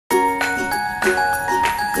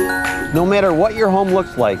No matter what your home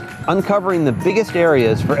looks like, uncovering the biggest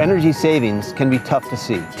areas for energy savings can be tough to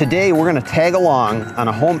see. Today, we're going to tag along on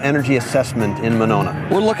a home energy assessment in Monona.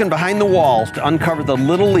 We're looking behind the walls to uncover the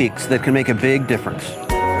little leaks that can make a big difference.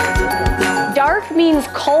 Dark means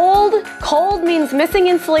cold. Cold means missing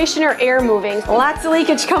insulation or air moving. Lots of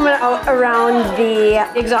leakage coming out around the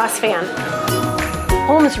exhaust fan.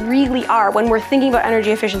 Homes really are, when we're thinking about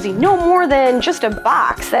energy efficiency, no more than just a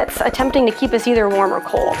box that's attempting to keep us either warm or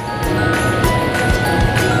cold.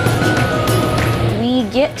 We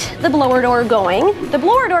get the blower door going. The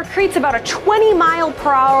blower door creates about a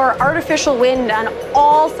 20-mile-per-hour artificial wind on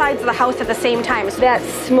all sides of the house at the same time. So that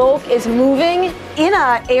smoke is moving. In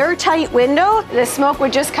an airtight window, the smoke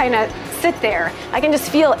would just kind of sit there. I can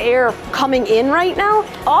just feel air coming in right now.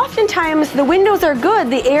 Oftentimes the windows are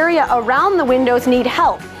good, the area around the windows need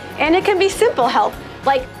help. And it can be simple help,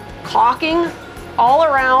 like caulking all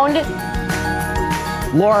around.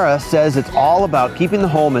 Laura says it's all about keeping the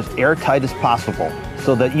home as airtight as possible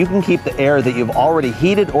so that you can keep the air that you've already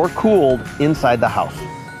heated or cooled inside the house.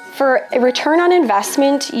 For a return on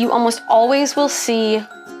investment, you almost always will see,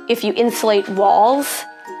 if you insulate walls,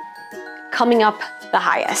 coming up the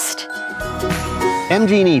highest.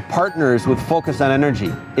 MG&E partners with Focus on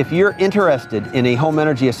Energy. If you're interested in a home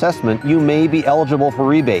energy assessment, you may be eligible for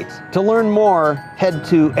rebates. To learn more, head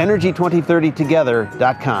to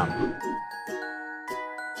energy2030together.com.